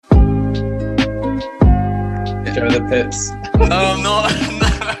Show the pips. No, I'm not.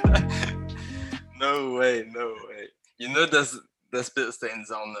 No way. You know there's bit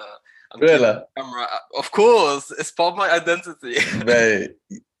stains on there. Really? Camera. Of course, it's part of my identity. Mate,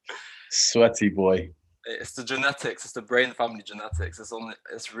 sweaty boy. It's the genetics. It's the brain family genetics.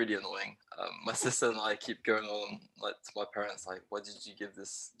 It's really annoying. My sister and I keep going on like to my parents like, "Why did you give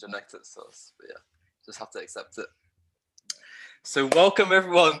this genetics to us?" But yeah, just have to accept it. So welcome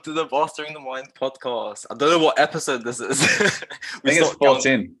everyone to the Mastering the Mind podcast. I don't know what episode this is. I think it's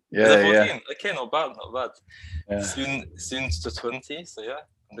 14. Yeah. Okay, not bad. Yeah. Soon to 20. So yeah,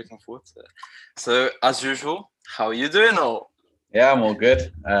 I'm looking forward to it. So as usual, how are you doing all? Yeah, I'm all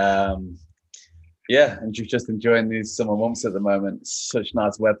good. Yeah, and just enjoying these summer months at the moment. Such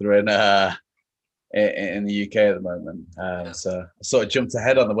nice weather in the UK at the moment. So I sort of jumped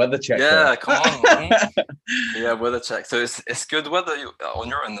ahead on the weather check. Yeah, come on, man. Yeah, weather check. So it's good weather on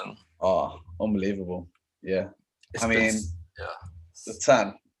your end then. Oh, unbelievable. Yeah. The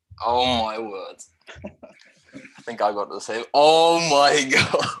tan. Oh my word. I think I got the same. Oh my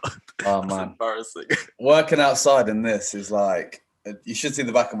god. Oh man. Embarrassing. Working outside in this is like, you should see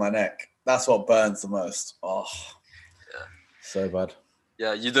the back of my neck. That's what burns the most. Oh. Yeah. So bad.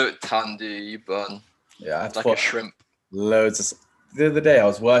 Yeah, you don't tan, do you? You burn. Yeah, I had like a shrimp. Loads of. The other day I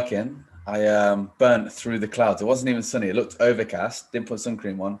was working. I burnt through the clouds. It wasn't even sunny. It looked overcast. Didn't put sun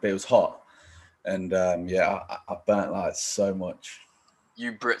cream on, but it was hot. And I burnt like so much.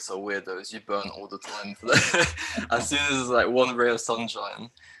 You Brits are weirdos. You burn all the time. As soon as there's like one ray of sunshine.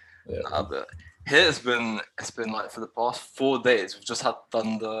 Yeah. But here it's been like for the past 4 days we've just had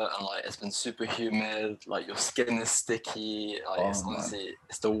thunder and like it's been super humid. Like your skin is sticky. Like honestly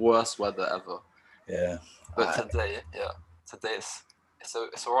it's the worst weather ever. Yeah. But today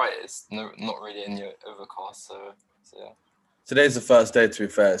it's alright. It's not really any overcast. So yeah. Today's the first day, to be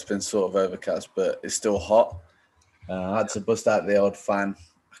fair. It's been sort of overcast, but it's still hot. I had to bust out the old fan.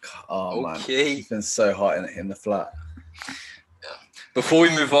 Oh man, it's been so hot in the flat. Yeah. Before we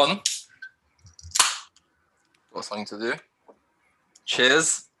move on, got something to do.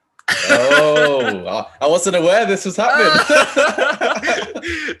 Cheers. Oh, I wasn't aware this was happening.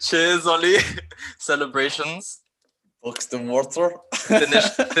 Cheers, Ollie. Celebrations. Buxton water.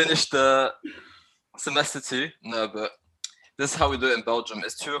 Finished the semester 2. No, but this is how we do it in Belgium.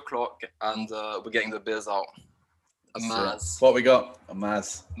 It's 2:00 and we're getting the beers out. A Maz. What we got? A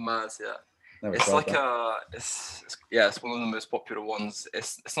Maz. Maz, yeah. Never it's like that. It's one of the most popular ones.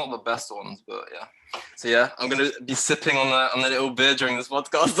 It's not the best ones, but yeah. So yeah, I'm gonna be sipping on a little beer during this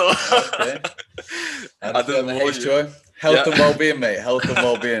podcast. Okay. I don't know joy. Health and well-being, mate. Health and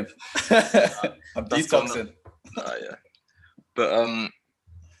well-being. I'm detoxing. Yeah. But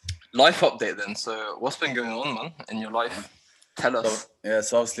life update then. So what's been going on, man, in your life? Tell us.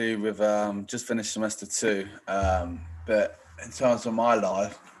 So obviously we've just finished semester 2. But in terms of my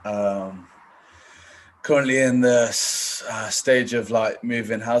life, currently in the stage of like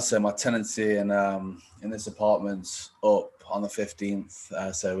moving house. So my tenancy in this apartment's up on the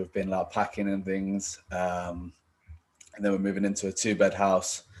 15th. So we've been like packing and things. And then we're moving into a 2-bed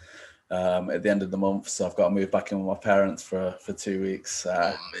house at the end of the month. So I've got to move back in with my parents for 2 weeks.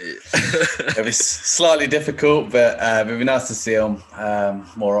 It'll be slightly difficult, but it'll be nice to see them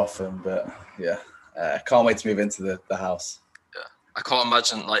more often. But yeah, can't wait to move into the house. Yeah, I can't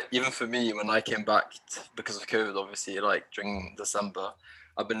imagine, like, even for me, when I came back because of COVID, obviously, like during December,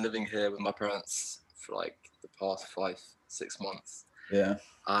 I've been living here with my parents for like the past 5-6 months. Yeah.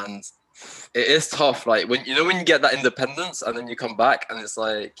 And it is tough. Like when you get that independence and then you come back and it's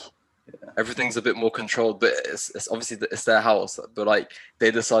like, everything's a bit more controlled, but it's obviously it's their house, but like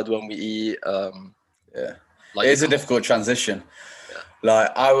they decide when we eat. Like it's a difficult transition.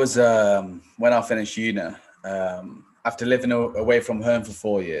 Like I was when I finished uni, after living away from home for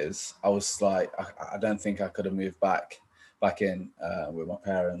 4 years, I was like, I don't think I could have moved back in with my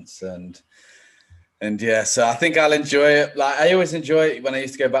parents and yeah, so I think I'll enjoy it. Like I always enjoy it when I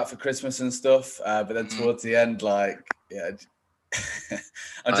used to go back for Christmas and stuff, but then towards the end, like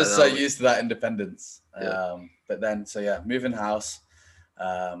I'm just so used to that independence. But then, so yeah, moving house,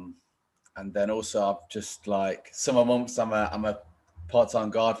 and then also I'm just like summer months. I'm a part-time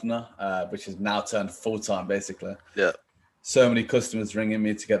gardener, which has now turned full-time basically. Yeah. So many customers ringing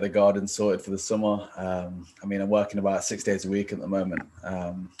me to get the garden sorted for the summer. I mean, I'm working about 6 days a week at the moment.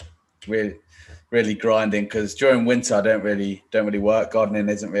 Really grinding because during winter I don't really work. Gardening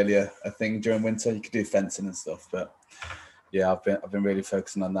isn't really a thing during winter. You could do fencing and stuff, but yeah, I've been really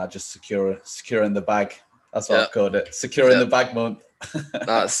focusing on that, just securing the bag. That's what I've called it. Securing the bag month.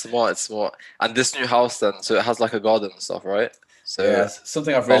 That's smart. It's smart. And this new house then, so it has like a garden and stuff, right? So yeah,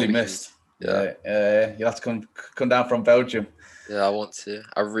 something I've really missed. You'll have to come down from Belgium. Yeah, I want to.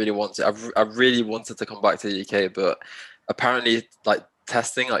 I really want to. I really wanted to come back to the UK, but apparently, like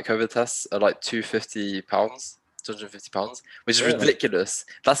testing, like COVID tests, are like £250, £250, which is Really? ridiculous.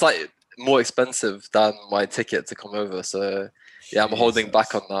 That's like more expensive than my ticket to come over. So yeah, I'm holding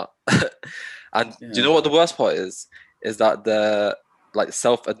back on that. And do you know what the worst part is? Is that they're like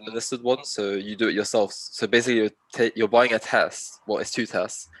self-administered ones, so you do it yourself. So basically, you're buying a test. Well, it's two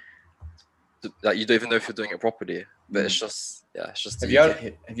tests. Like you don't even know if you're doing it properly, but it's just it's just. Have you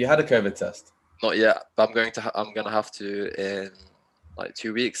had a COVID test? Not yet, but I'm gonna have to in like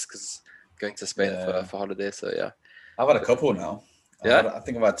 2 weeks because going to Spain for holiday. So yeah, I've had a couple now. Yeah, I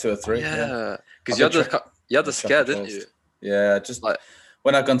think I've had 2 or 3. Yeah, because you had the scare, didn't you? Yeah, just like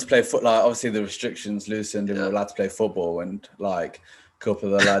when I've gone to play foot, like obviously the restrictions loosened and we were allowed to play football, and like a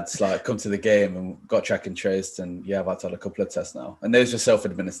couple of the lads like come to the game and got track and traced, and I've had a couple of tests now, and those were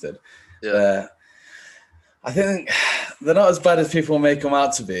self-administered. Yeah. I think they're not as bad as people make them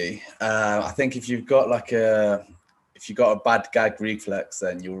out to be. I think if you've got a bad gag reflex,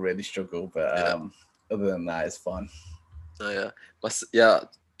 then you'll really struggle. But other than that, it's fine. Oh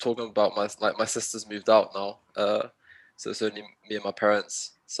talking about my sister's moved out now. So it's only me and my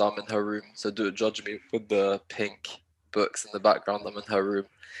parents. So I'm in her room. So don't judge me with the pink books in the background. I'm in her room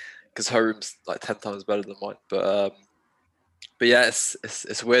because her room's like 10 times better than mine. But yeah,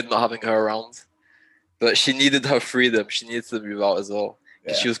 it's weird not having her around. But she needed her freedom. She needed to move out as well.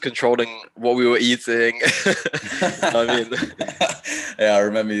 Because she was controlling what we were eating. I mean, I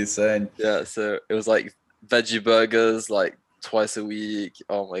remember you saying. Yeah, so it was like veggie burgers like twice a week.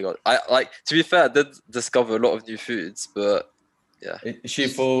 Oh my god! To be fair, I did discover a lot of new foods, but yeah. Is she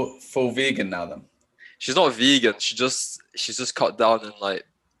full vegan now then? She's not vegan. She's just cut down on like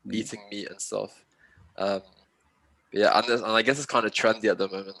eating meat and stuff. Yeah, and I guess it's kind of trendy at the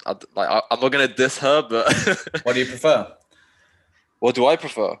moment. I'm not gonna diss her, but what do you prefer? What do I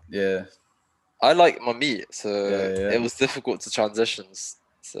prefer? Yeah, I like my meat, so it was difficult to transition.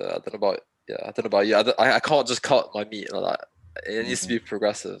 So I don't know about you. I can't just cut my meat like that. It needs to be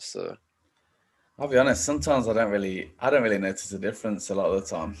progressive. So I'll be honest. Sometimes I don't really notice a difference a lot of the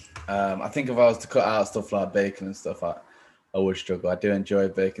time. I think if I was to cut out stuff like bacon and stuff, I would struggle. I do enjoy a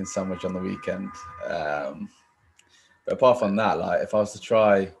bacon sandwich on the weekend. But apart from that, like if I was to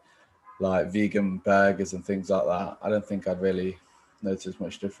try like vegan burgers and things like that, I don't think I'd really notice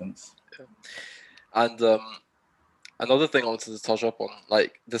much difference. Yeah. And another thing I wanted to touch up on,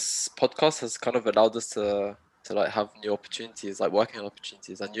 like this podcast has kind of allowed us to like have new opportunities, like working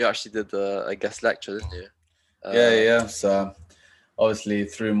opportunities. And you actually did a guest lecture, didn't you? Yeah. So obviously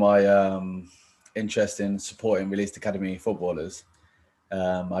through my interest in supporting Released Academy footballers,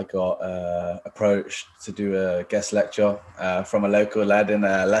 I got approached to do a guest lecture from a local lad in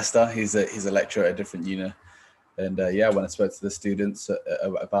Leicester. He's a lecturer at a different uni, and when I spoke to the students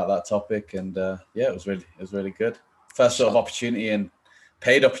about that topic, and it was really good. First sort of opportunity and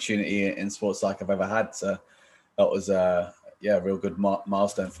paid opportunity in sports psych I've ever had. So that was a real good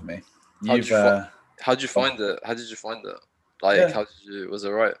milestone for me. How did you find it? Like, was it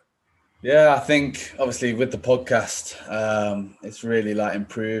right? Yeah, I think obviously with the podcast, it's really like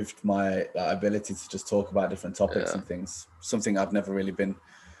improved my ability to just talk about different topics and things. Something I've never really been.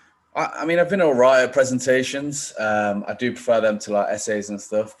 I mean, I've been all right at presentations. I do prefer them to like essays and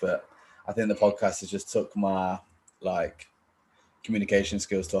stuff, but I think the podcast has just took my like communication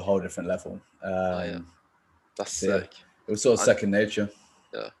skills to a whole different level. That's sick. It was sort of second nature.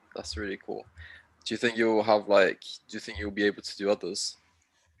 Yeah, that's really cool. Do you think you'll have do you think you'll be able to do others?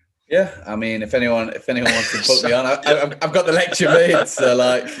 Yeah, I mean, if anyone wants to put me on, I've got the lecture made,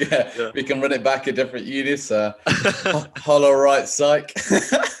 so we can run it back at different unis. Hollow Right Psych,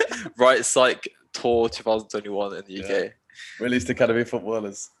 Right Psych Tour 2021 in the UK. Released Academy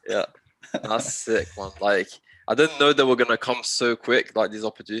footballers. Yeah, that's sick, man. Like, I didn't know they were gonna come so quick, like these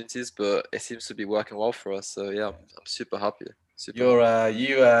opportunities, but it seems to be working well for us. So yeah, I'm super happy. You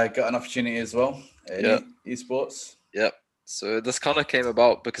got an opportunity as well in esports. Yep. So this kind of came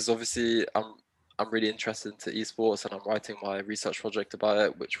about because obviously I'm really interested into esports and I'm writing my research project about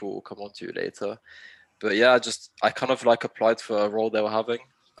it, which we'll come on to later. But yeah, I kind of like applied for a role they were having,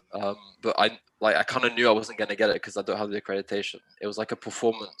 but I kind of knew I wasn't gonna get it because I don't have the accreditation. It was like a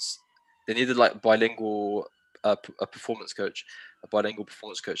performance. They needed like bilingual a performance coach, a bilingual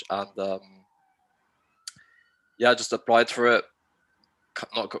performance coach, and I just applied for it.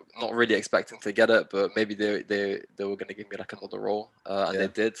 Not really expecting to get it, but maybe they were going to give me like another role, and they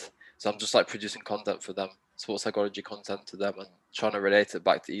did. So I'm just like producing content for them, sports psychology content to them, and trying to relate it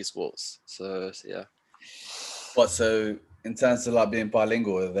back to esports. So yeah. What? So in terms of like being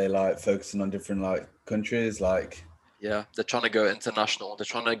bilingual, are they like focusing on different like countries? Like, Yeah, they're trying to go international. They're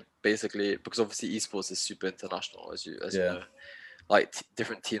trying to basically, because obviously esports is super international, as you yeah, know. Like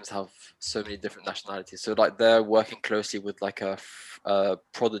different teams have so many different nationalities. So like they're working closely with like a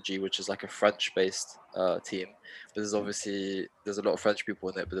Prodigy, which is like a French-based team. But there's a lot of French people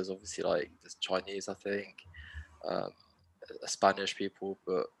in it. But there's Chinese, I think, um, Spanish people.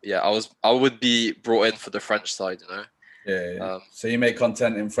 But yeah, I would be brought in for the French side, you know. yeah. So you make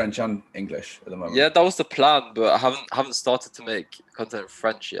content in French and English at the moment? Yeah, that was the plan, but I haven't started to make content in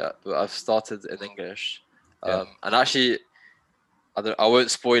French yet. But I've started in English, Yeah. and actually, I won't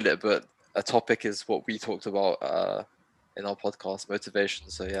spoil it, but a topic is what we talked about in our podcast, motivation.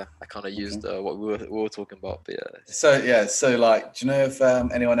 So yeah, I kind of used what we were talking about. But yeah. So like, do you know if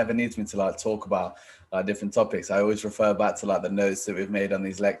anyone ever needs me to like talk about like different topics? I always refer back to like the notes that we've made on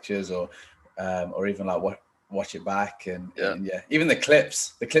these lectures, or even like watch it back, and yeah, even the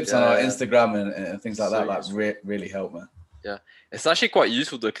clips on our Instagram and things like so that, like really help, man. Yeah, it's actually quite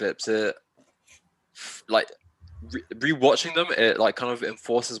useful, the clips. Like rewatching them, it like kind of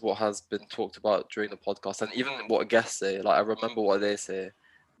enforces what has been talked about during the podcast, and even what guests say. Like I remember what they say.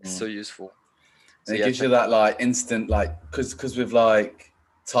 It's so useful. So it gives you that like instant, like because we've like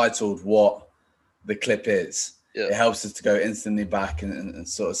titled what the clip is. Yeah. It helps us to go instantly back and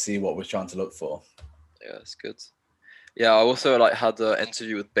sort of see what we're trying to look for. Yeah, it's good. Yeah, I also like had an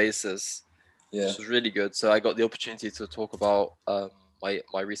interview with Basis, which was really good. So I got the opportunity to talk about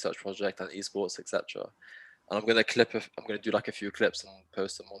my research project and esports, etc. And I'm gonna do like a few clips and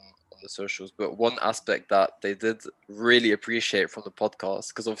post them on the socials. But one aspect that they did really appreciate from the podcast,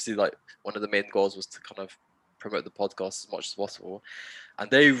 because obviously like one of the main goals was to kind of promote the podcast as much as possible,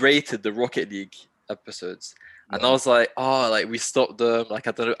 and they rated the Rocket League episodes. And I was like, oh, like we stopped them. Like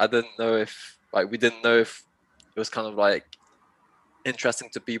I didn't know if we didn't know if it was kind of like interesting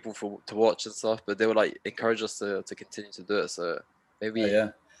to people to watch and stuff, but they would like encourage us to continue to do it. So maybe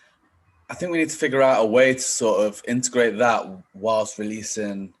I think we need to figure out a way to sort of integrate that whilst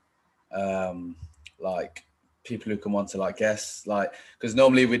releasing like people who come on to like guests, like because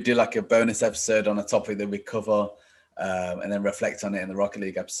normally we do like a bonus episode on a topic that we cover and then reflect on it in the Rocket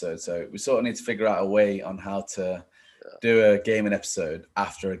League episode. So we sort of need to figure out a way on how to do a gaming episode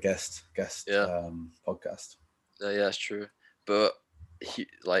after a guest podcast. Yeah, it's true. But he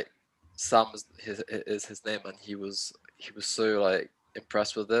like Sam is his name, and he was so like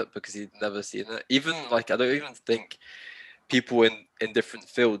impressed with it because he'd never seen it. Even like I don't even think people in different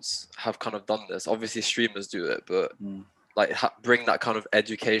fields have kind of done this. Obviously streamers do it, but like bring that kind of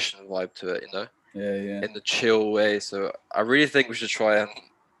education vibe to it, you know? Yeah. In the chill way. So I really think we should try and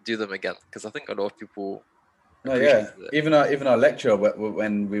do them again, because I think a lot of people it. Even our lecturer,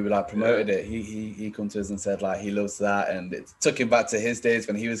 when we were like promoted it, he come to us and said like he loves that, and it took him back to his days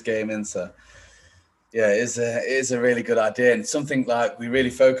when he was gaming. So yeah, it is a really good idea, and something like we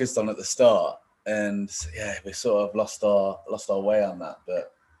really focused on at the start, and yeah, we sort of lost our way on that.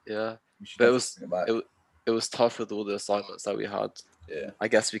 But yeah, but it was tough with all the assignments that we had. Yeah, I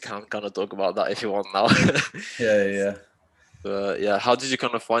guess we can kind of talk about that if you want now. yeah. But yeah, how did you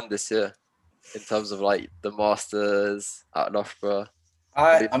kind of find this year in terms of like the masters at Loughborough?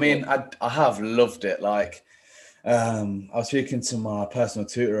 I mean, I have loved it. Like, I was speaking to my personal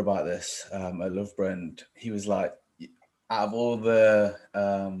tutor about this at Loughborough, and he was like, out of all the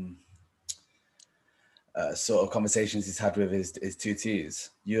sort of conversations he's had with his tutees,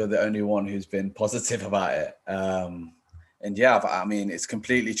 you're the only one who's been positive about it. And yeah, I mean, it's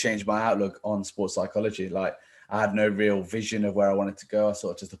completely changed my outlook on sports psychology. Like, I had no real vision of where I wanted to go. I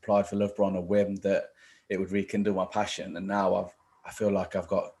sort of just applied for Loughborough on a whim that it would rekindle my passion. And now I feel like I've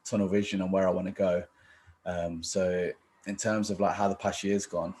got tunnel vision on where I want to go. So in terms of like how the past year's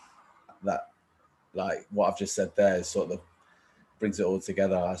gone, that like what I've just said there is sort of brings it all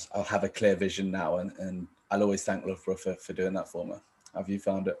together. I'll have a clear vision now, and I'll always thank Loughborough for doing that for me. Have you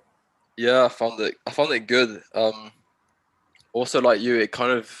found it? Yeah, I found it good. Also, like you,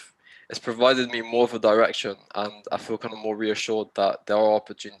 it's provided me more of a direction, and I feel kind of more reassured that there are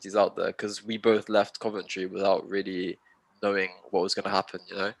opportunities out there, because we both left Coventry without really knowing what was going to happen,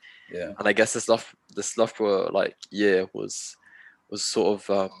 you know. Yeah. And I guess this Loughborough like year was sort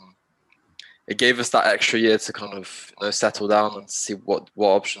of it gave us that extra year to kind of settle down and see what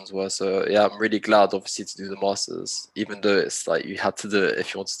options were. So yeah, I'm really glad, obviously, to do the masters, even though it's like you had to do it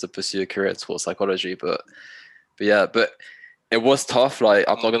if you wanted to pursue a career in sports psychology. But it was tough. Like,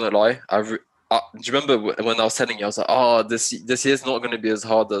 I'm not gonna lie. Do you remember when I was telling you, I was like, oh, this year's not going to be as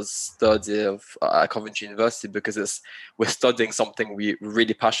hard as third year of Coventry University, because we're studying something we're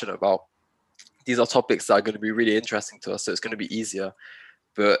really passionate about. these are topics that are going to be really interesting to us, so it's going to be easier.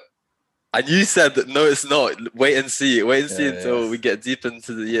 But and you said that no, it's not. Wait and see. Wait and see until we get deep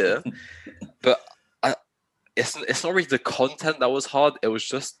into the year. But it's not really the content that was hard. It was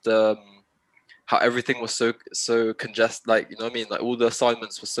just how everything was so congested. Like, you know what I mean? Like all the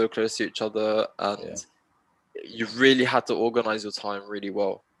assignments were so close to each other, and you really had to organize your time really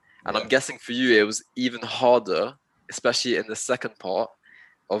well. And I'm guessing for you it was even harder, especially in the second part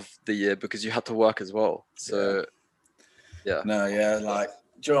of the year, because you had to work as well. So like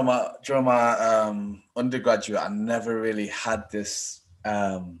during my undergraduate, I never really had this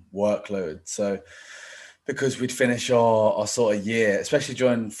workload. So because we'd finish our sort of year, especially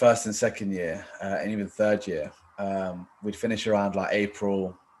during first and second year, and even third year, we'd finish around like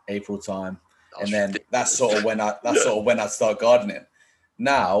April time, and then that's sort of when I start gardening.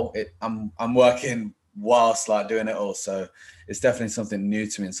 Now I'm working whilst like doing it all, so it's definitely something new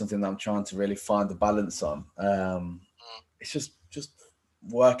to me and something that I'm trying to really find the balance on. It's just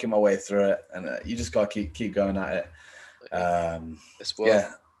working my way through it, and you just gotta keep going at it. It's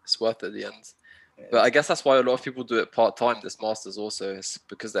worth it at the end. But I guess that's why a lot of people do it part-time, this master's also, is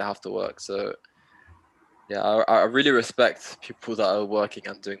because they have to work. So yeah, I really respect people that are working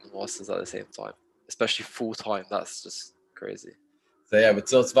and doing the master's at the same time, especially full-time. That's just crazy. So yeah, we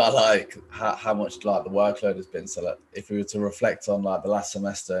talked about like how much like the workload has been. So like, if we were to reflect on like the last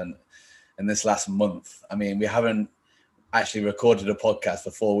semester and this last month, I mean, we haven't actually recorded a podcast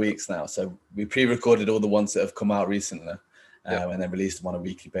for 4 weeks now. So we pre-recorded all the ones that have come out recently. And then released them on a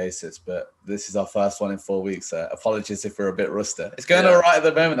weekly basis. But this is our first one in 4 weeks. Apologies if we're a bit rusty. It's going all right at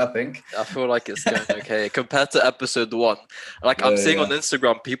the moment, I think. I feel like it's going okay compared to episode 1. Like I'm seeing on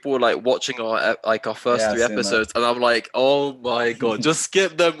Instagram, people like watching our first 3 episodes, and I'm like, oh my god, just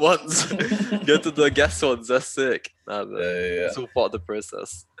skip them once. Go to the guest ones. They're sick. It's all part of the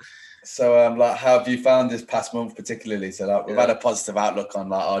process. So, like, how have you found this past month particularly? So, like, we've had a positive outlook on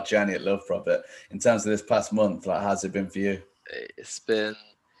like our journey at Love Pro, but in terms of this past month, like, how's it been for you? It's been.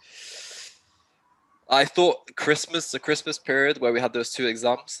 I thought the Christmas period where we had those 2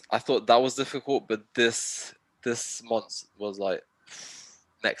 exams, I thought that was difficult, but this month was like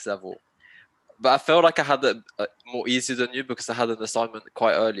next level. But I felt like I had it more easier than you because I had an assignment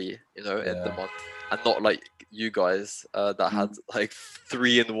quite early, in the month, and not like you guys that had like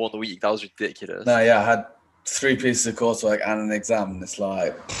 3 in 1 week. That was ridiculous. No, I had 3 pieces of coursework and an exam, and it's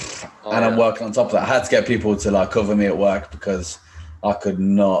like, I'm working on top of that. I had to get people to like cover me at work because I could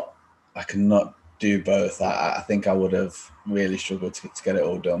not do both. I think I would have really struggled to get it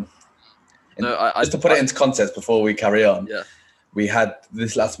all done. Just to put it into context before we carry on. Yeah. We had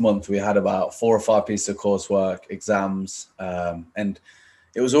this last month, we had about 4 or 5 pieces of coursework, exams, and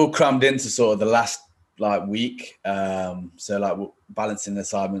it was all crammed into sort of the last like week. So like balancing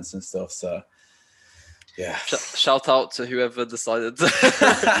assignments and stuff. So yeah. Shout out to whoever decided. No,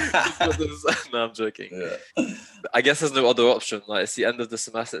 I'm joking. Yeah. I guess there's no other option. Like it's the end of the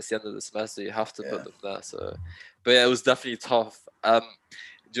semester. You have to put them there. So, but yeah, it was definitely tough. Do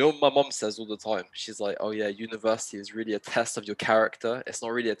you know what my mom says all the time? She's like, oh yeah, university is really a test of your character. It's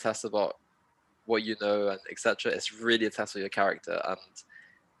not really a test about what you know and etc. It's really a test of your character. And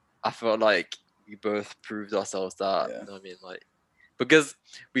I felt like we both proved ourselves that, you know what I mean? Like, because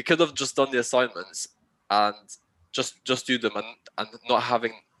we could have just done the assignments and just do them and not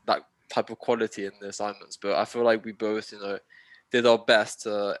having that type of quality in the assignments. But I feel like we both, did our best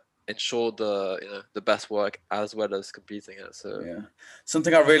to ensure the best work as well as completing it. So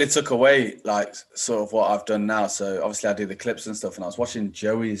something I really took away, like sort of what I've done now. So obviously I do the clips and stuff, and I was watching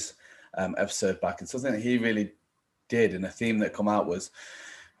Joey's episode back, and something that he really did, and a theme that come out was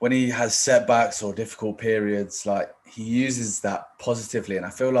when he has setbacks or difficult periods, like he uses that positively. And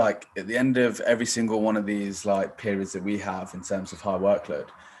I feel like at the end of every single one of these like periods that we have in terms of high workload,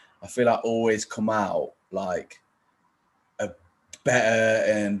 I feel like always come out like a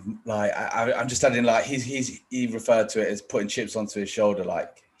better, and like I'm just adding like he referred to it as putting chips onto his shoulder.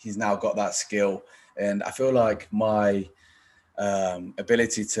 Like he's now got that skill, and I feel like my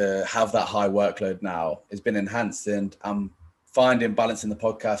ability to have that high workload now has been enhanced, and I'm finding balance in the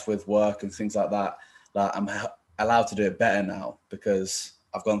podcast with work and things like that. Like I'm allowed to do it better now because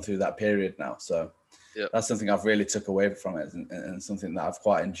I've gone through that period now. So that's something I've really took away from it, and something that I've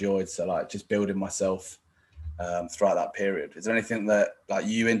quite enjoyed. So like just building myself throughout that period. Is there anything that like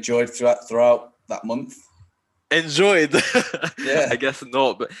you enjoyed throughout that month? Enjoyed? I guess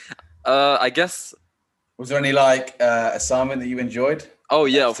not, but I guess. Was there any like assignment that you enjoyed? Oh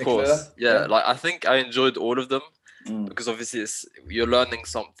yeah, of course. Yeah, like I think I enjoyed all of them. Because obviously you're learning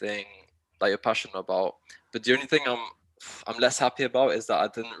something that you're passionate about. But the only thing I'm less happy about is that I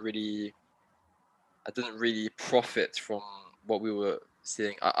didn't really I didn't really profit from what we were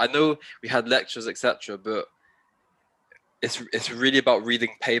seeing. I know we had lectures, etc., but it's really about reading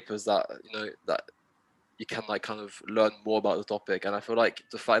papers that that you can like kind of learn more about the topic. And I feel like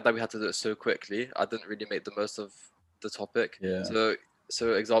the fact that we had to do it so quickly, I didn't really make the most of the topic. Yeah. So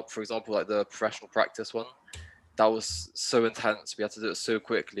for example, like the professional practice one, that was so intense. We had to do it so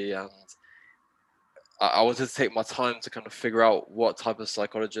quickly, and I wanted to take my time to kind of figure out what type of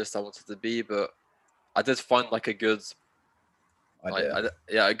psychologist I wanted to be. But I did find like a good Idea.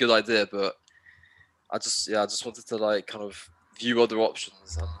 a good idea, but I just wanted to like kind of view other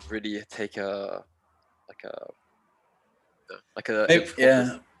options and really take a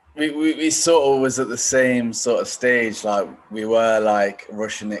Yeah, we sort of was at the same sort of stage. Like we were like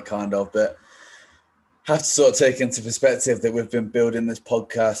rushing it kind of, but have to sort of take into perspective that we've been building this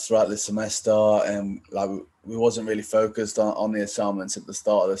podcast throughout the semester, and like we wasn't really focused on the assignments at the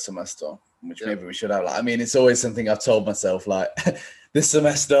start of the semester, which maybe we should have. Like, I mean, it's always something I've told myself, like this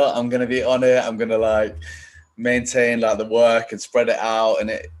semester I'm gonna be on it. I'm gonna like maintain like the work and spread it out,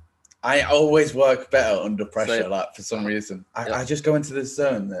 and I always work better under pressure. Like for some reason, I just go into this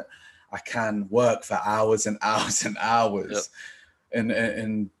zone that I can work for hours and hours and hours.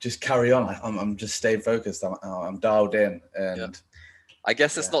 And just carry on. I'm just staying focused. I'm dialed in, and I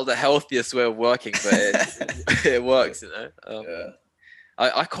guess it's not the healthiest way of working, but it works, you know.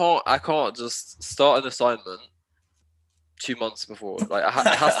 I can't just start an assignment 2 months before. Like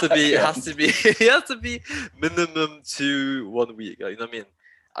it has to be it has to be minimum 1 week. Like, you know what I mean?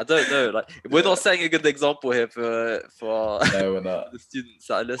 I don't know. Like we're not setting a good example here for no, we're not. the students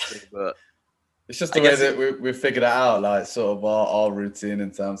that are listening, but it's just the way that we figured it out, like sort of our routine in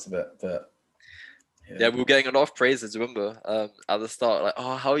terms of it. But we were getting a lot of praises, remember, at the start, like,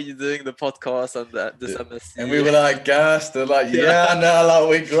 oh, how are you doing the podcast and this MSc? And we were like gassed, and like, no, like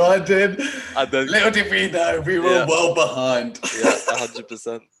we grinded. And then little did we know we were well behind.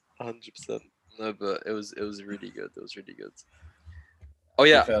 100%. No, but it was really good. It was really good. Oh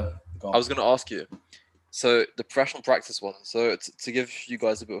yeah, I was gonna ask you. So the professional practice one. So to give you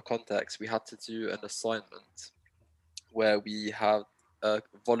guys a bit of context, we had to do an assignment where we have a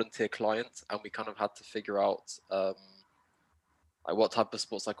volunteer client, and we kind of had to figure out like what type of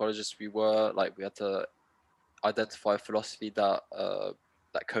sports psychologist we were. Like we had to identify philosophy that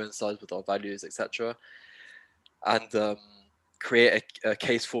that coincides with our values, etc., and create a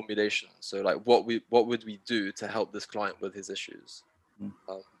case formulation. So like what would we do to help this client with his issues?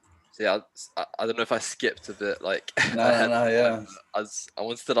 So yeah, I don't know if I skipped a bit. Like I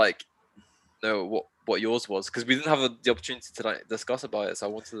wanted to like know what yours was, because we didn't have the opportunity to like discuss about it. So I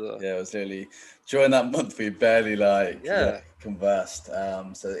wanted to. Yeah, it was really during that month we barely conversed.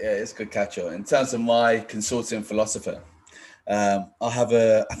 So yeah, it's a good catch up in terms of my consulting philosopher. I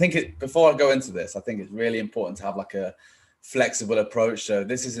think before I go into this, I think it's really important to have like a flexible approach. So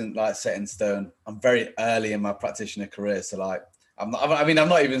this isn't like set in stone. I'm very early in my practitioner career, so like I'm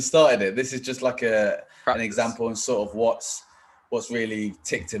not even started it. This is just like an example and sort of what's really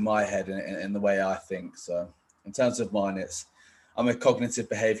ticked in my head in the way I think. So in terms of mine, I'm a cognitive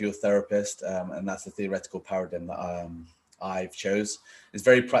behavioral therapist, and that's the theoretical paradigm that I've chose. It's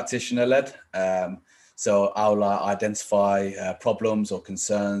very practitioner led. So I'll identify problems or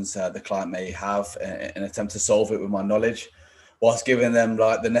concerns the client may have and attempt to solve it with my knowledge, whilst giving them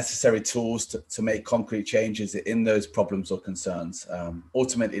like the necessary tools to make concrete changes in those problems or concerns.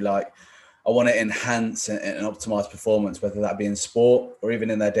 Ultimately, like I want to enhance and optimize performance, whether that be in sport or even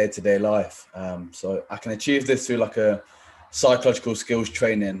in their day-to-day life. So I can achieve this through like a psychological skills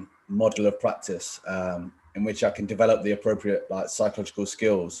training model of practice, in which I can develop the appropriate like psychological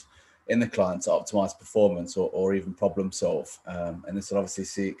skills in the client to optimize performance or even problem solve. And this will obviously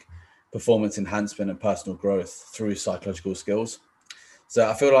seek performance enhancement and personal growth through psychological skills. So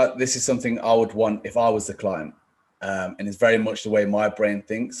I feel like this is something I would want if I was the client, and it's very much the way my brain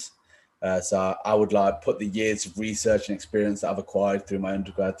thinks. So I would like put the years of research and experience that I've acquired through my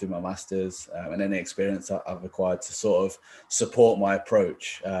undergrad, through my master's, and any experience that I've acquired to sort of support my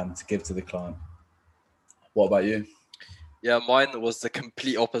approach to give to the client. What about you? Yeah, mine was the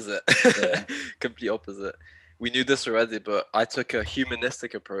complete opposite. Complete opposite. We knew this already, but I took a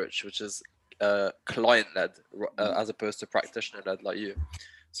humanistic approach, which is client-led as opposed to practitioner-led like you.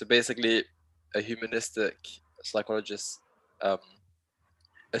 So basically, a humanistic psychologist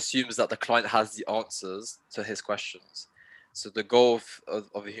assumes that the client has the answers to his questions. So the goal of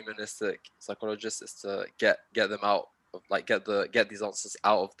a humanistic psychologist is to get them out of like get these answers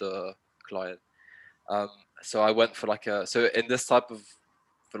out of the client. So I went for so in this type of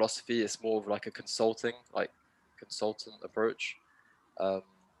philosophy, it's more of like a consultant approach.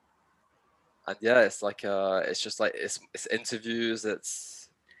 And yeah, it's like it's just like it's interviews, it's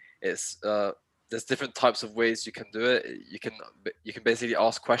there's different types of ways you can do it. You can basically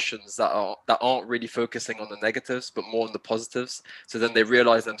ask questions that aren't really focusing on the negatives but more on the positives, so then they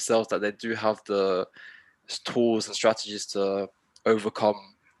realize themselves that they do have the tools and strategies to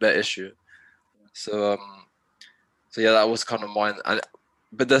overcome their issue. So so yeah, that was kind of mine. And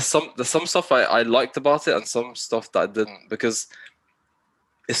but there's some stuff I liked about it and some stuff that I didn't, because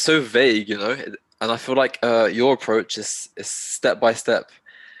it's so vague, you know. And I feel like your approach is step by step,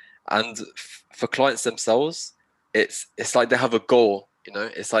 and for clients themselves, it's like they have a goal, you know.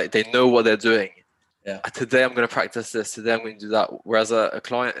 It's like they know what they're doing. Yeah. Today I'm going to practice this. Today I'm going to do that. Whereas a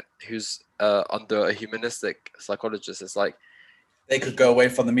client who's under a humanistic psychologist, it's like They could go away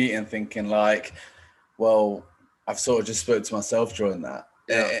from the meeting thinking like, well, I've sort of just spoke to myself during that.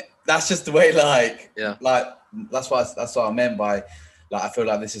 Yeah. That's just the way, like, Yeah. like that's what I meant by, like, I feel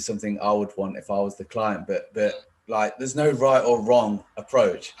like this is something I would want if I was the client, but like, there's no right or wrong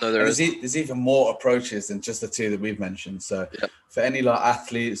approach. No, There's even more approaches than just the two that we've mentioned. So for any like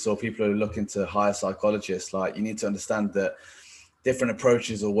athletes or people who are looking to hire psychologists, like, you need to understand that different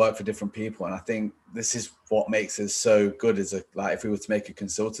approaches will work for different people. And I think this is what makes us so good as a, like, if we were to make a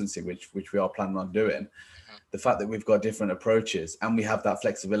consultancy, which we are planning on doing, the fact that we've got different approaches and we have that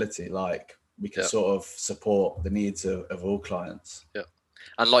flexibility, like, we can sort of support the needs of all clients. Yeah.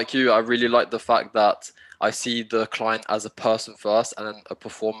 And like you, I really like the fact that I see the client as a person first and then a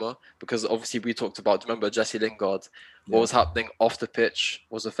performer, because obviously we talked about, remember Jesse Lingard, what was happening off the pitch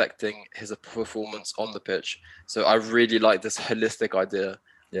was affecting his performance on the pitch. So I really like this holistic idea.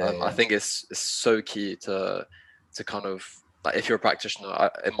 I think it's so key to kind of, like, if you're a practitioner,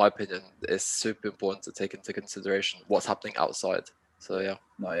 in my opinion, it's super important to take into consideration what's happening outside. So yeah.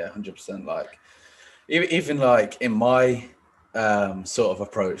 No, yeah, 100%. Like, even like in my sort of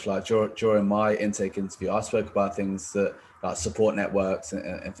approach, like during my intake interview, I spoke about things that, like, support networks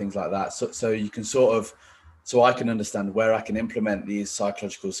and things like that. So you can sort of, so I can understand where I can implement these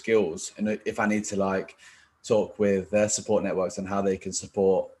psychological skills, and if I need to, like, talk with their support networks and how they can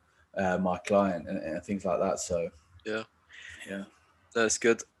support my client and things like that. So yeah. That's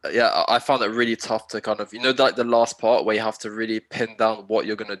good. Yeah, I found it really tough to kind of, you know, like the last part where you have to really pin down what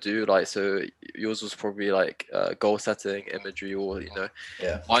you're gonna do. Like, so yours was probably like goal setting, imagery, or, you know,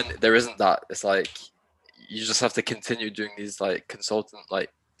 mine, there isn't that. It's like you just have to continue doing these, like, consultant,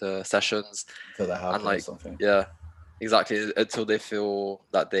 like, the sessions until they're happy, and, like, or something. Yeah, exactly, until they feel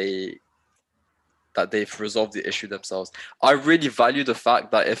that they've resolved the issue themselves. I really value the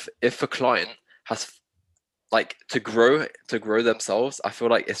fact that if a client has, like, to grow themselves, I feel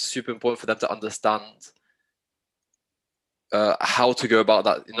like it's super important for them to understand how to go about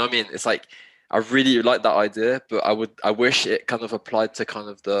that. You know what I mean? It's like, I really like that idea, but I wish it kind of applied to kind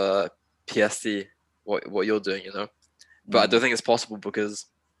of the PSC, what you're doing, you know. But I don't think it's possible because,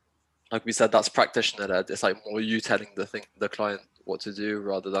 like we said, that's practitioner led. It's like more you telling the client what to do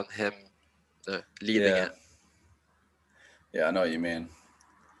rather than him, you know, leading it. Yeah, I know what you mean.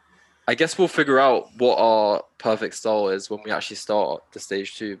 I guess we'll figure out what our perfect style is when we actually start the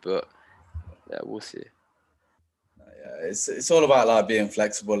stage 2, but yeah, we'll see. Yeah, it's all about, like, being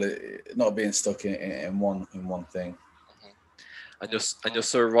flexible, not being stuck in one thing. And you're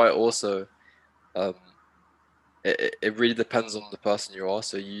so right. Also, it really depends on the person you are.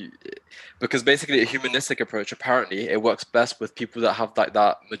 So because basically a humanistic approach, apparently it works best with people that have, like,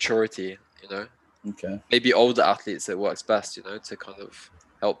 that maturity. You know. Okay. Maybe older athletes, it works best, you know, to kind of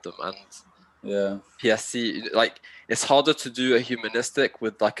help them. And PSC, like, it's harder to do a humanistic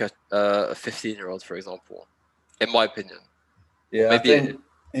with, like, a 15-year-old, for example, in my opinion. Yeah, maybe. I think,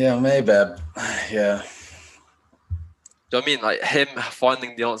 maybe. Yeah. Do you know what I mean? Like, him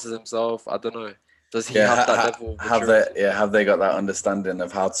finding the answers himself, I don't know. Does he have that level of maturity? Have they got that understanding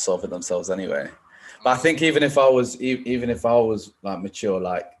of how to solve it themselves anyway? But I think even if I was like mature,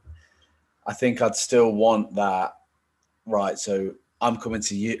 like, I think I'd still want that, right? So I'm coming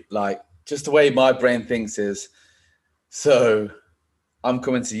to you, like, just the way my brain thinks is, so I'm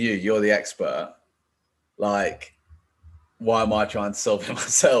coming to you, you're the expert. Like, why am I trying to solve it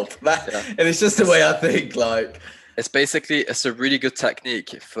myself? And it's just the way I think, like. It's a really good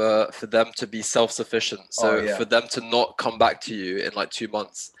technique for them to be self-sufficient. So for them to not come back to you in, like, 2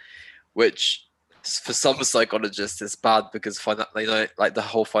 months, which for some psychologists is bad because, you know, like, the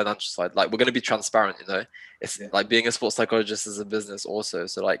whole financial side, like, we're going to be transparent, you know, it's like being a sports psychologist is a business also.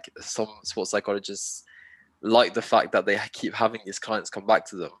 So, like, some sports psychologists like the fact that they keep having these clients come back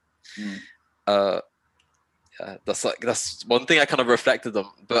to them. That's one thing I kind of reflected on,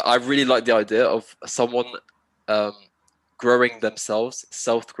 but I really like the idea of someone growing themselves,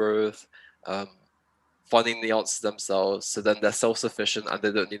 self-growth, finding the answers themselves. So then they're self-sufficient and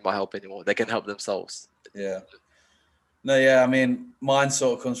they don't need my help anymore. They can help themselves. Yeah. No, yeah. I mean, mine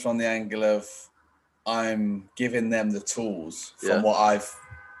sort of comes from the angle of I'm giving them the tools from what I've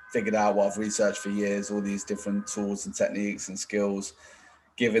figured out, what I've researched for years, all these different tools and techniques and skills,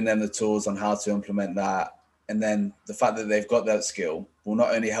 giving them the tools on how to implement that. And then the fact that they've got that skill will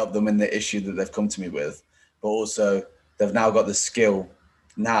not only help them in the issue that they've come to me with, but also they've now got the skill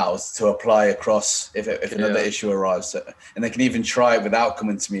now to apply across if another issue arrives. And they can even try it without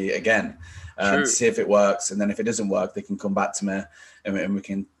coming to me again to see if it works. And then if it doesn't work, they can come back to me and we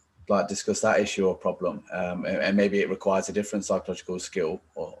can like discuss that issue or problem. And maybe it requires a different psychological skill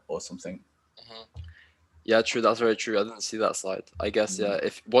or something. Mm-hmm. Yeah, true. That's very true. I didn't see that side. I guess,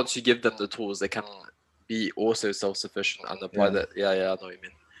 if once you give them the tools, they can be also self-sufficient and apply that. Yeah, I know what you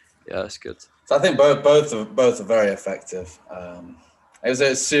mean. Yeah, that's good. So I think both are very effective. It was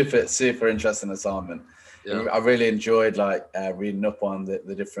a super interesting assignment. Yeah. I really enjoyed reading up on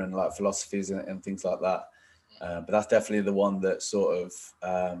the different like philosophies and things like that. But that's definitely the one that sort of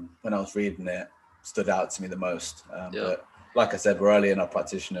when I was reading it stood out to me the most. But like I said, we're early in our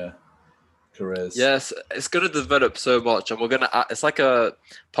practitioner careers. Yes, it's going to develop so much, and we're going to. It's like a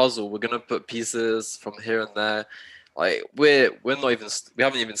puzzle. We're going to put pieces from here and there. Like we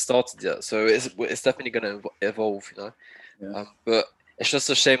haven't even started yet, so it's definitely going to evolve, you know. Yeah. But it's just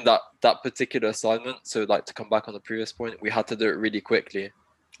a shame that particular assignment. So like to come back on the previous point, we had to do it really quickly.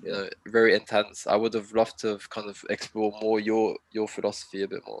 You know, very intense. I would have loved to have kind of explore more your philosophy a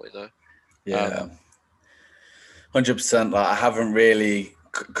bit more, you know. Yeah, 100%. Like I haven't really,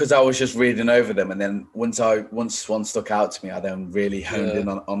 because I was just reading over them, and then once one stuck out to me, I then really honed in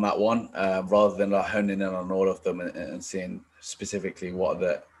on that one, rather than like honing in on all of them and seeing specifically what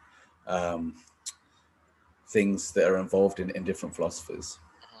are the things that are involved in different philosophies.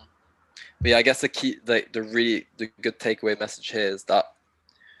 But yeah, I guess the key, the good takeaway message here is that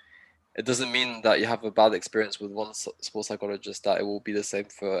it doesn't mean that you have a bad experience with one sports psychologist that it will be the same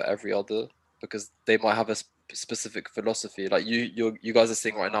for every other, because they might have a specific philosophy. Like you guys are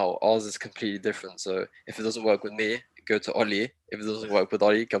saying right now, ours is completely different. So if it doesn't work with me, go to Ollie. If it doesn't work with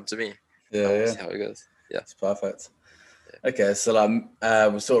Ollie, come to me. Yeah, we'll see how it goes. Yeah, it's perfect. Yeah. Okay, so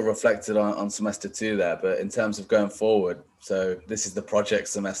we sort of reflected on semester 2 there, but in terms of going forward, so this is the project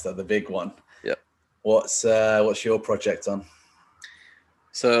semester, the big one. Yeah. What's your project on?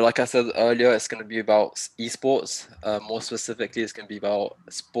 So like I said earlier, it's going to be about esports. More specifically, it's going to be about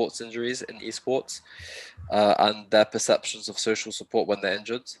sports injuries in esports and their perceptions of social support when they're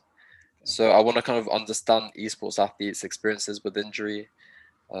injured. So I want to kind of understand esports athletes' experiences with injury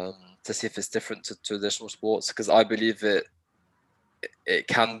to see if it's different to traditional sports, because I believe it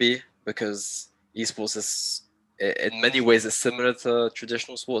can be, because esports is in many ways is similar to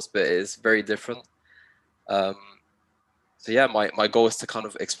traditional sports, but it is very different. So yeah, my goal is to kind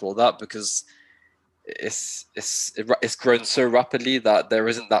of explore that, because it's grown so rapidly that there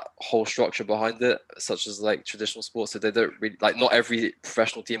isn't that whole structure behind it, such as like traditional sports. So they don't really, like, not every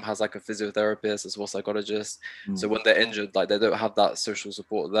professional team has like a physiotherapist, a sports psychologist. So when they're injured, like they don't have that social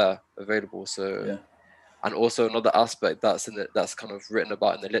support there available. So and also another aspect that's kind of written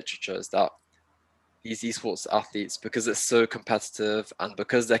about in the literature is that these esports athletes, because it's so competitive and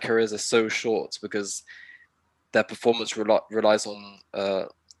because their careers are so short, because their performance relies on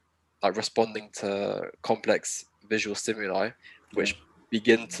like responding to complex visual stimuli, which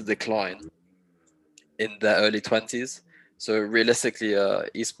begin to decline in their early 20s. So realistically,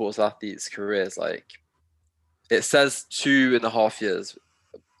 esports athlete's career is like, it says 2.5 years,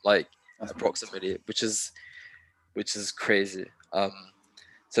 like approximately, which is crazy.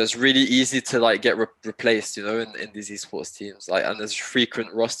 So it's really easy to like get replaced, you know, in these esports teams. Like, and there's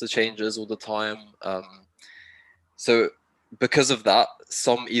frequent roster changes all the time. So because of that,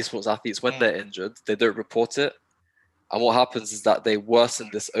 some esports athletes, when they're injured, they don't report it. And what happens is that they worsen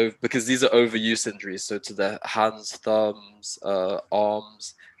this because these are overuse injuries. So to their hands, thumbs,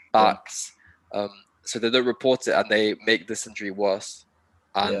 arms, backs. So they don't report it and they make this injury worse.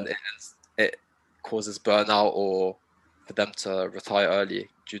 And it causes burnout or for them to retire early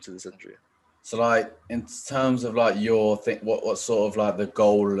due to this injury. So like in terms of like your thing, what sort of like the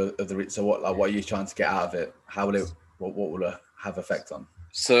goal of the, so what are you trying to get out of it? How will it, what will it have effect on?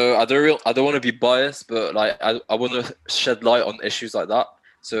 So I don't want to be biased, but like I want to shed light on issues like that.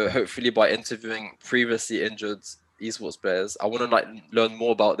 So hopefully by interviewing previously injured esports players, I want to like learn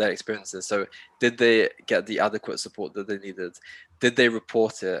more about their experiences. So did they get the adequate support that they needed? Did they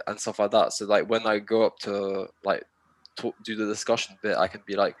report it and stuff like that? So like when I go up to like do the discussion bit, I can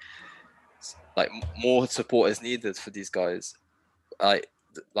be like more support is needed for these guys. Like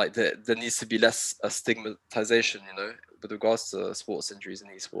there needs to be less stigmatization, with regards to sports injuries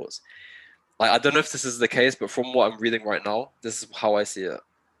and esports. Like, I don't know if this is the case, but from what I'm reading right now, this is how I see it.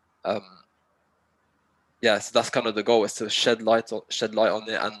 Yeah, so that's kind of the goal, is to shed light on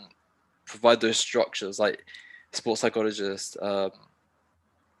it and provide those structures, like sports psychologists,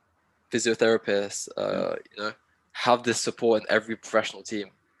 physiotherapists, have this support in every professional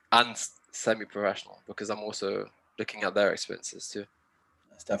team and semi-professional, because I'm also looking at their experiences too.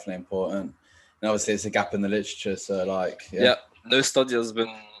 That's definitely important. And obviously it's a gap in the literature, so no study has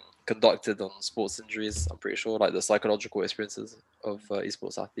been conducted on sports injuries, I'm pretty sure, like the psychological experiences of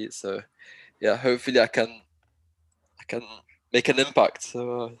esports athletes. So yeah, hopefully I can make an impact.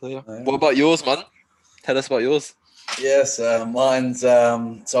 So yeah. What about yours, man? Tell us about yours. Yes, mine's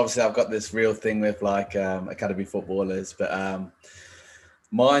so obviously I've got this real thing with like academy footballers, but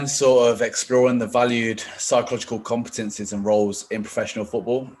mine's sort of exploring the valued psychological competencies and roles in professional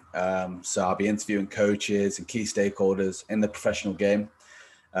football. So I'll be interviewing coaches and key stakeholders in the professional game,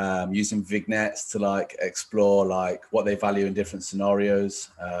 using vignettes to like explore like what they value in different scenarios.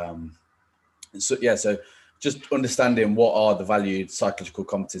 So just understanding what are the valued psychological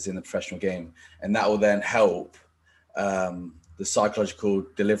competencies in the professional game, and that will then help the psychological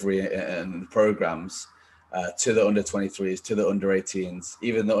delivery and programs to the under 23s, to the under 18s,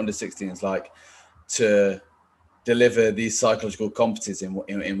 even the under 16s, like to deliver these psychological competencies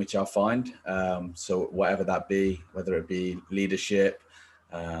in which I find. So whatever that be, whether it be leadership,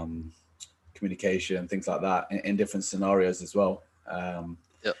 communication, things like that, in different scenarios as well.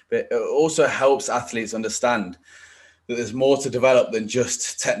 But it also helps athletes understand that there's more to develop than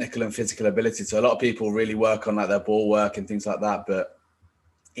just technical and physical ability. So a lot of people really work on like their ball work and things like that, but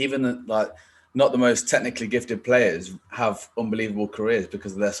even like not the most technically gifted players have unbelievable careers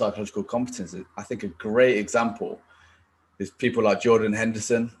because of their psychological competence. I think a great example is people like Jordan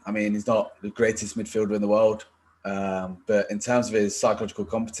Henderson. I mean, he's not the greatest midfielder in the world, but in terms of his psychological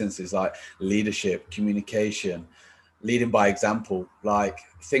competencies, like leadership, communication, leading by example, like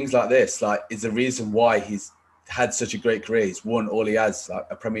things like this, like is the reason why he's had such a great career. He's won all he has, like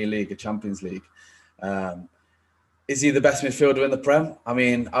a Premier League, a Champions League. Is he the best midfielder in the Prem? I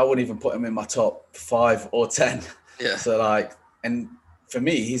mean, I wouldn't even put him in my top 5 or 10. Yeah. So like, and for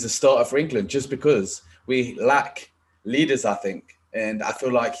me, he's a starter for England just because we lack leaders, I think. And I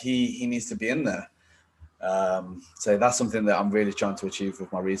feel like he needs to be in there. So that's something that I'm really trying to achieve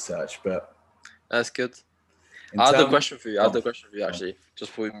with my research. But that's good. I had a question for you. Actually,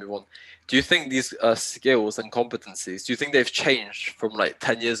 just before we move on. Do you think these skills and competencies, do you think they've changed from like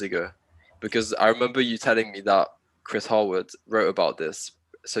 10 years ago? Because I remember you telling me that Chris Harwood wrote about this.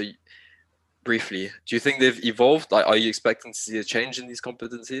 So briefly, do you think they've evolved? Like, are you expecting to see a change in these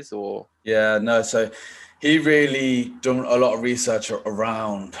competencies, or? Yeah, no. So he really done a lot of research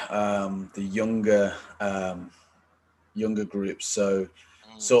around the younger groups. So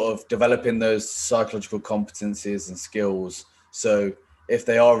sort of developing those psychological competencies and skills. So if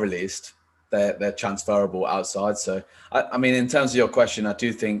they are released, they're transferable outside. So I mean, in terms of your question, I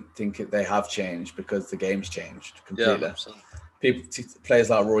do think they have changed because the game's changed completely. Yeah, players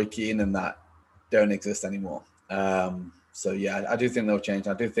like Roy Keane and that don't exist anymore. So yeah, I do think they'll change.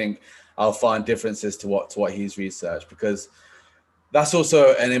 I do think I'll find differences to what he's researched, because that's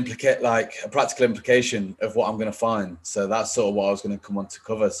also a practical implication of what I'm going to find. So that's sort of what I was going to come on to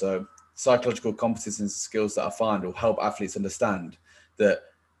cover. So psychological competencies and skills that I find will help athletes understand that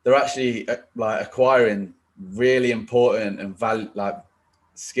they're actually like acquiring really important and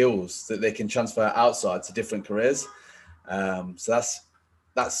skills that they can transfer outside to different careers. So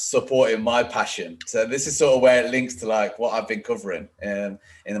that's supporting my passion. So this is sort of where it links to like what I've been covering in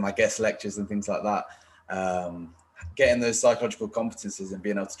my guest lectures and things like that. Getting those psychological competencies and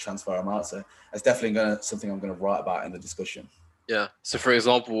being able to transfer them out. So that's definitely something I'm going to write about in the discussion. Yeah. So for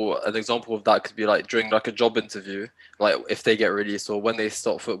example, an example of that could be like during like a job interview, like if they get released or when they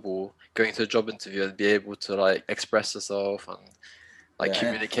start football, going to a job interview and be able to like express yourself and like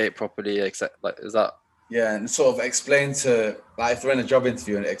communicate properly. Like, is that? Yeah, and sort of explain to, like, if they're in a job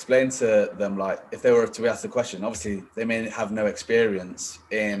interview, and explain to them, like, if they were to be asked the question, obviously they may have no experience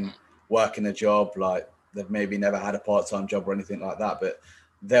in working a job, like they've maybe never had a part-time job or anything like that, but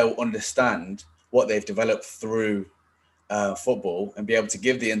they'll understand what they've developed through football and be able to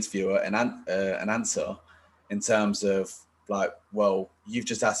give the interviewer an answer in terms of like, well, you've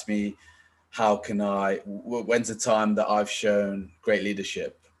just asked me, when's the time that I've shown great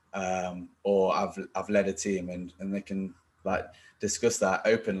leadership? Or I've led a team, and they can like discuss that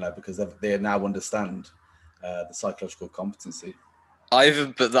openly because they now understand the psychological competency. I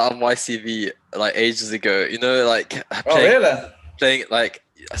even put that on my CV like ages ago. Like really? playing like,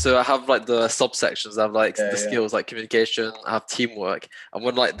 so I have like the subsections. I have like the Yeah. skills like communication. I have teamwork, and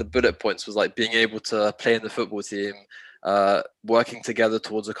one like the bullet points was like being able to play in the football team, working together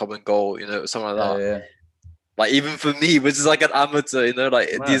towards a common goal. You know, something like that. Yeah. Like even for me, which is like an amateur, you know, like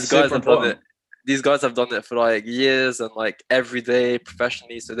Man, these guys super have done it. important. These guys have done it for like years and like every day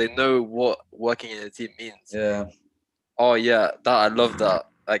professionally, so they know what working in a team means. Yeah. Oh yeah, that I love that.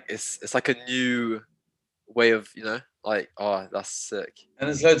 Like it's like a new way of, you know, like, oh, that's sick. And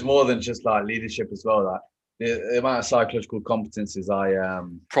there's loads more than just like leadership as well. Like the amount of psychological competencies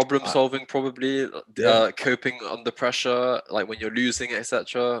Problem solving, probably, yeah. coping under pressure, like when you're losing,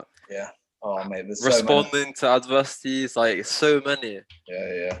 etc. Yeah. Oh mate, there's Responding to adversities, like so many.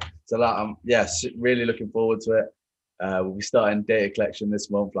 Yeah. So like I'm really looking forward to it. We'll be starting data collection this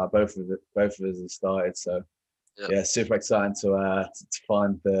month. Like both of us have started. So yeah, super exciting to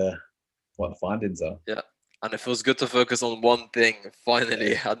find what the findings are. Yeah. And it feels good to focus on one thing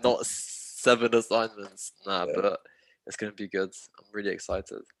finally, and not 7 assignments. But it's gonna be good. I'm really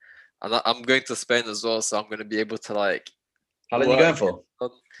excited, and I'm going to Spain as well, so I'm gonna be able to like. How long are you going for?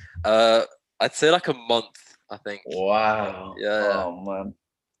 I'd say like a month, I think. Wow. Yeah. Oh man.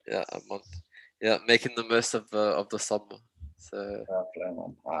 Yeah, a month. Yeah, making the most of the summer. So.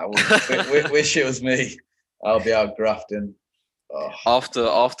 I wish it was me. I'll be out grafting. Oh.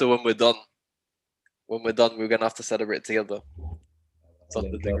 After when we're done. When we're done, we're gonna have to celebrate together.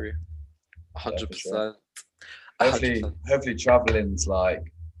 Done the degree. 100%. Hopefully traveling's like,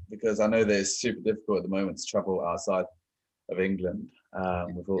 because I know that it's super difficult at the moment to travel outside of England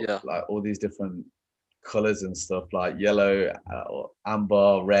with all these different colours and stuff, like yellow,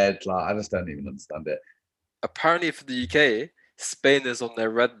 amber, red. Like I just don't even understand it. Apparently, for the UK, Spain is on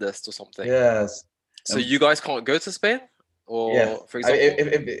their red list or something. Yes. So you guys can't go to Spain? Or, yeah. For example,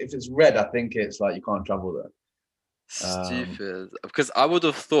 if it's red, I think it's like you can't travel there. Stupid. Because I would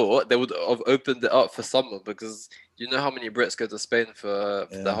have thought they would have opened it up for summer, because you know how many Brits go to Spain for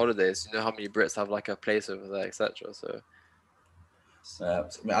their holidays. You know how many Brits have like a place over there, etc. So.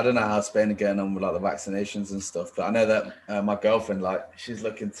 I don't know how Spain are getting on with like the vaccinations and stuff, but I know that my girlfriend, like, she's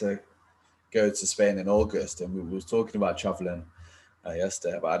looking to go to Spain in August, and we was talking about traveling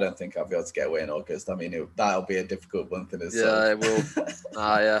yesterday, but I don't think I'll be able to get away in August. I mean, that'll be a difficult month in itself. Yeah, it will.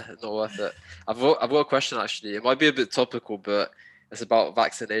 Yeah, not worth it. I've got a question actually. It might be a bit topical, but it's about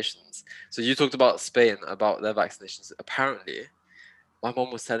vaccinations. So you talked about Spain, about their vaccinations. Apparently, my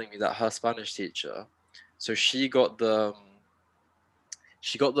mom was telling me that her Spanish teacher, so she got the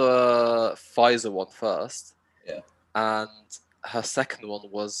Pfizer one first. Yeah. And her second one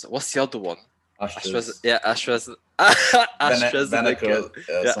was, what's the other one? AstraZeneca.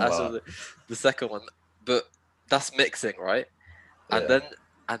 The second one, but that's mixing, right? And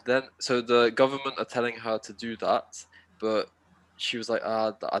then so the government are telling her to do that, but she was like,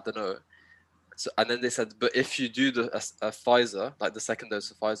 I don't know. So, and then they said, but if you do the Pfizer, like the second dose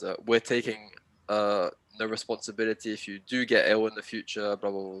of Pfizer, we're taking no responsibility if you do get ill in the future,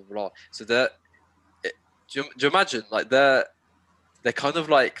 blah blah blah blah. So do you imagine, like they're kind of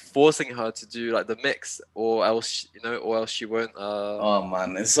like forcing her to do like the mix, or else she won't. Oh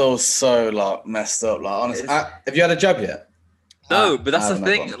man, it's all so like messed up. Like honestly, have you had a jab yet? No, but that's the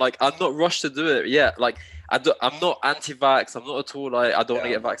thing. Like I'm not rushed to do it yet. Like I'm not anti-vax. I'm not at all like I don't want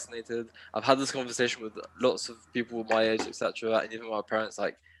to get vaccinated. I've had this conversation with lots of people my age, etc., and even my parents.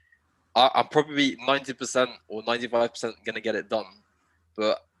 Like I'm probably 90% or 95% gonna get it done,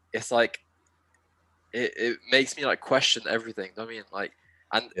 but it's like. It makes me like question everything. I mean, like,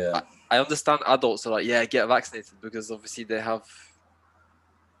 and I understand adults are like, get vaccinated, because obviously they have.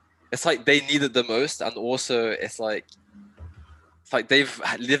 It's like they need it the most, and also it's like they've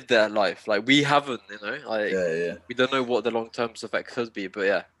lived their life. Like we haven't, like we don't know what the long-term effect could be.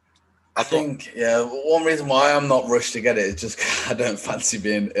 But I think one reason why I'm not rushed to get it is just I don't fancy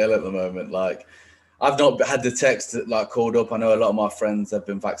being ill at the moment. Like. I've not had the text that like called up. I know a lot of my friends have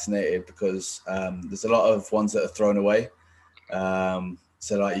been vaccinated, because there's a lot of ones that are thrown away.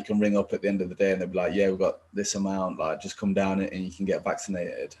 So like you can ring up at the end of the day and they'll be like, we've got this amount, like just come down and you can get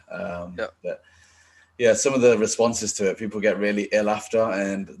vaccinated. But some of the responses to it, people get really ill after,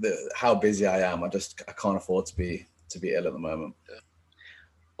 and how busy I am, I can't afford to be ill at the moment. Yeah.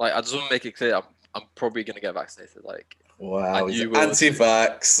 Like I just want to make it clear, I'm probably gonna get vaccinated. Like. Wow,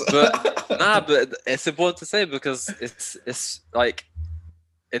 anti-vax. But it's important to say, because it's like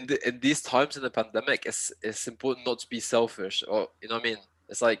in these times in the pandemic, it's important not to be selfish, or you know what I mean.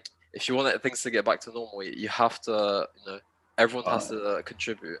 It's like if you want things to get back to normal, you have to, everyone has to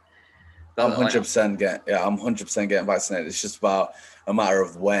contribute. I'm 100% getting vaccinated. It's just about a matter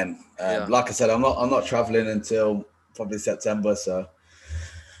of when. Like I said, I'm not traveling until probably September. So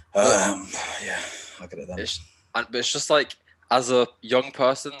yeah, I'll get it then. But it's just like, as a young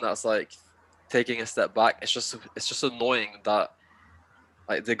person that's like taking a step back, it's just annoying that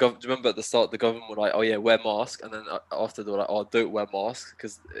like remember at the start the government were like, oh yeah, wear mask, and then after they were like, oh, don't wear mask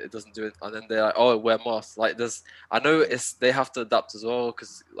because it doesn't do it, and then they're like, oh, wear mask. Like I know they have to adapt as well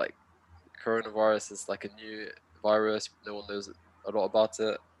because like coronavirus is like a new virus, no one knows a lot about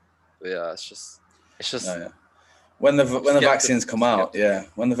it. But yeah, it's just yeah. When the vaccines come out,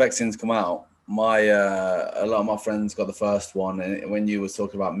 when the vaccines come out, a lot of my friends got the first one, and when you were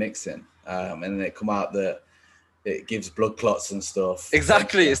talking about mixing, and then it come out that it gives blood clots and stuff.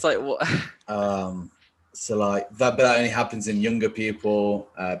 Exactly, it's like what? So like that, but that only happens in younger people.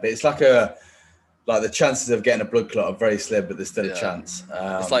 But it's like the chances of getting a blood clot are very slim, but there's still a chance.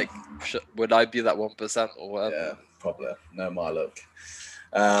 It's like, would I be that 1% or whatever? Yeah, probably. No, my luck.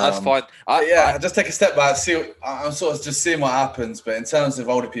 That's fine. I just take a step back. I'm sort of just seeing what happens. But in terms of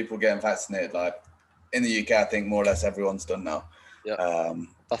older people getting vaccinated, like in the UK, I think more or less everyone's done now. Yeah,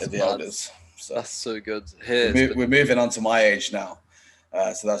 that's the elders. So that's so good. We're moving on to my age now,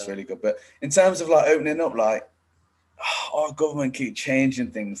 so that's really good. But in terms of like opening up, like our government keep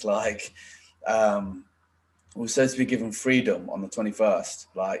changing things. Like we're supposed to be given freedom on the 21st.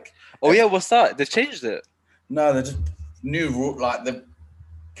 Like, oh yeah, what's that? They've changed it. No, they're just new rule. Like they're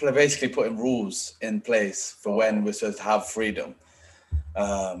basically putting rules in place for when we're supposed to have freedom.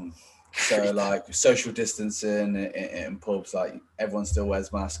 So like social distancing in pubs, like everyone still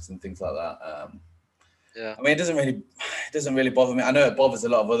wears masks and things like that. Yeah. I mean, it doesn't really bother me. I know it bothers a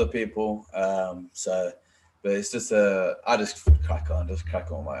lot of other people. But it's just I just crack on with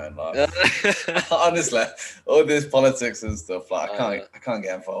my own life. Honestly, all this politics and stuff, like I can't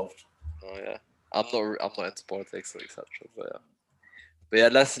get involved. Oh yeah, I'm not into politics, etc. But yeah,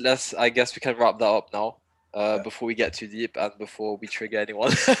 let's. I guess we can wrap that up now. Before we get too deep and before we trigger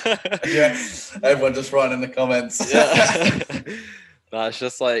anyone. Yeah, everyone just write in the comments. Yeah. No, it's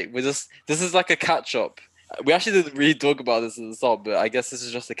just like this is like a catch up. We actually didn't really talk about this at the start, but I guess this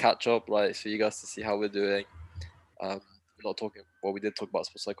is just a catch up, like for you guys to see how we're doing. We're not talking. Well, we did talk about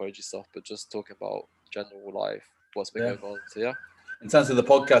sports psychology stuff, but just talking about general life, what's been going on. So yeah. In terms of the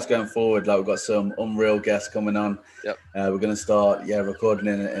podcast going forward, like we've got some unreal guests coming on. Yep. We're going to start, recording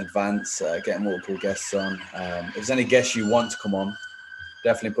in advance, getting multiple guests on. If there's any guests you want to come on,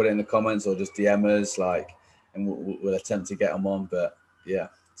 definitely put it in the comments or just DM us, and we'll attempt to get them on. But yeah,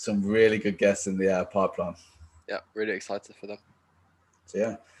 some really good guests in the pipeline. Yeah, really excited for them. So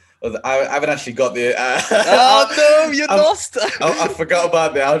yeah. I haven't actually got the. Oh no, you lost! I forgot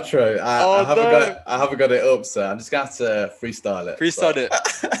about the outro. I haven't got it up, so I'm just gonna have to freestyle it. Freestyle it.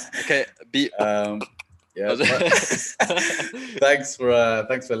 Okay, beat. Yeah. Thanks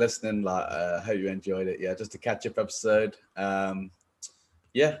for listening. I hope you enjoyed it. Yeah, just a catch-up episode.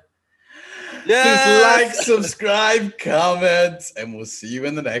 Yeah. Please like, subscribe, comment, and we'll see you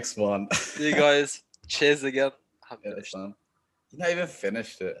in the next one. See you guys. Cheers again. You not even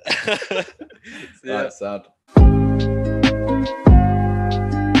finished it. Yeah. Right, sound.